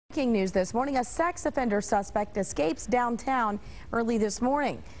Breaking news this morning, a sex offender suspect escapes downtown early this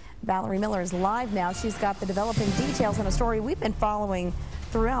morning. Valerie Miller is live now. She's got the developing details on a story we've been following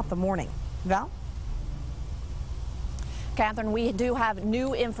throughout the morning. Val? Catherine, we do have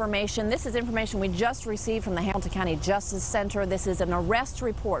new information. This is information we just received from the Hamilton County Justice Center. This is an arrest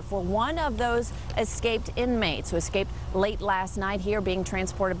report for one of those escaped inmates who escaped late last night here, being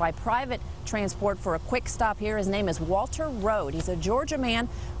transported by private transport for a quick stop here. His name is Walter Rode. He's a Georgia man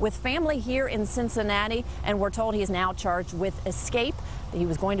with family here in Cincinnati, and we're told he is now charged with escape. He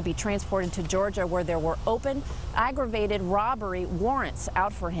was going to be transported to Georgia, where there were open aggravated robbery warrants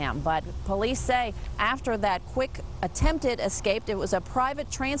out for him. But police say after that quick attempted escape, it was a private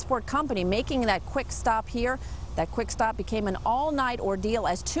transport company making that quick stop here. That quick stop became an all-night ordeal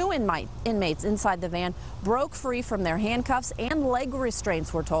as two inmates inside the van broke free from their handcuffs and leg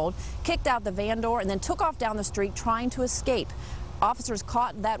restraints, we're told, kicked out the van door, and then took off down the street trying to escape. Officers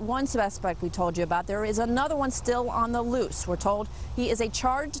caught that one suspect we told you about. There is another one still on the loose. We're told he is a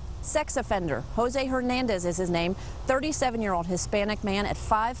charged sex offender. Jose Hernandez is his name. 37-year-old Hispanic man at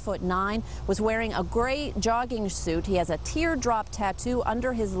 5'9", was wearing a gray jogging suit. He has a teardrop tattoo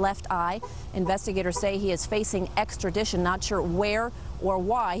under his left eye. Investigators say he is facing extradition. Not sure where or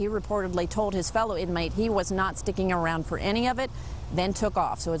why. He reportedly told his fellow inmate he was not sticking around for any of it, then took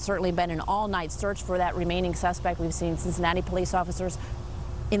off. So it's certainly been an all-night search for that remaining suspect. We've seen Cincinnati police officers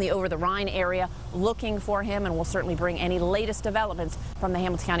in the Over the Rhine area looking for him, and we'll certainly bring any latest developments from the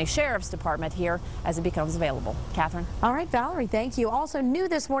Hamilton County Sheriff's Department here as it becomes available. Catherine? All right, Valerie, thank you. Also new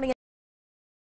this morning.